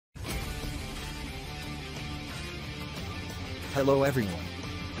Hello everyone.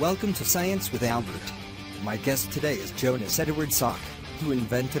 Welcome to Science with Albert. My guest today is Jonas Edward Salk, who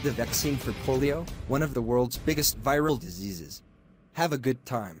invented the vaccine for polio, one of the world's biggest viral diseases. Have a good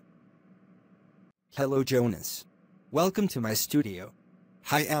time. Hello Jonas. Welcome to my studio.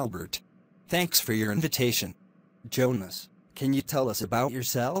 Hi Albert. Thanks for your invitation. Jonas, can you tell us about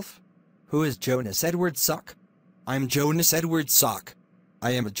yourself? Who is Jonas Edward Salk? I'm Jonas Edward Salk.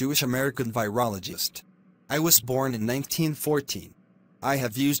 I am a Jewish-American virologist. I was born in 1914. I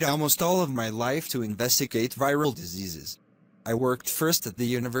have used almost all of my life to investigate viral diseases. I worked first at the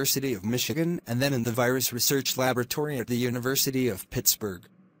University of Michigan and then in the Virus Research Laboratory at the University of Pittsburgh.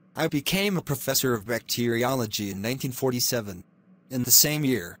 I became a professor of bacteriology in 1947. In the same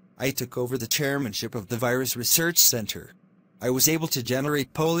year, I took over the chairmanship of the Virus Research Center. I was able to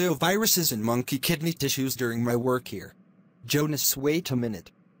generate polio viruses in monkey kidney tissues during my work here. Jonas, wait a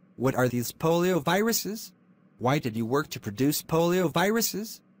minute. What are these polio viruses? Why did you work to produce polio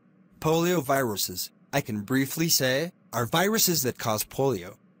viruses? Polio viruses, I can briefly say, are viruses that cause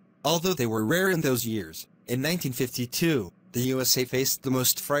polio. Although they were rare in those years, in 1952, the USA faced the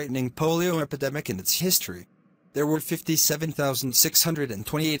most frightening polio epidemic in its history. There were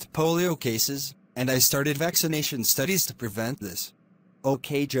 57,628 polio cases, and I started vaccination studies to prevent this.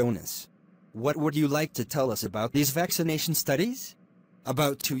 Okay Jonas. What would you like to tell us about these vaccination studies?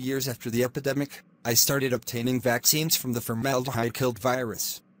 About 2 years after the epidemic, I started obtaining vaccines from the formaldehyde-killed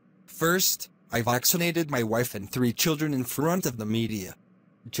virus. First, I vaccinated my wife and 3 children in front of the media.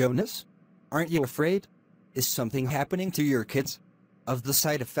 Jonas? Aren't you afraid? Is something happening to your kids? Of the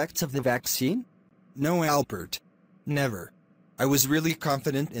side effects of the vaccine? No Albert. Never. I was really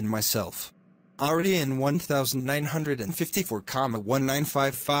confident in myself. Already in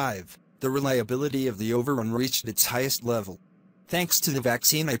 1954,1955, the reliability of the overrun reached its highest level. Thanks to the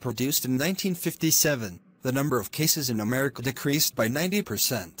vaccine I produced in 1957, the number of cases in America decreased by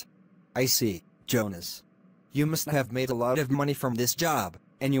 90%. I see, Jonas. You must have made a lot of money from this job,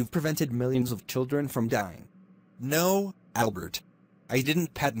 and you've prevented millions of children from dying. No, Albert. I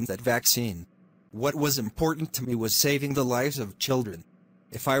didn't patent that vaccine. What was important to me was saving the lives of children.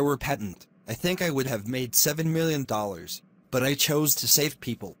 If I were patent, I think I would have made $7 million, but I chose to save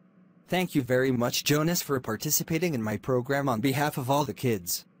people. Thank you very much Jonas for participating in my program on behalf of all the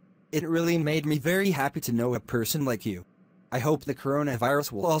kids. It really made me very happy to know a person like you. I hope the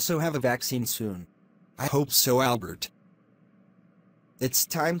coronavirus will also have a vaccine soon. I hope so Albert. It's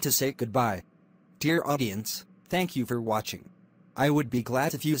time to say goodbye. Dear audience, thank you for watching. I would be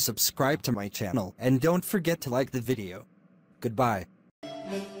glad if you subscribe to my channel and don't forget to like the video. Goodbye.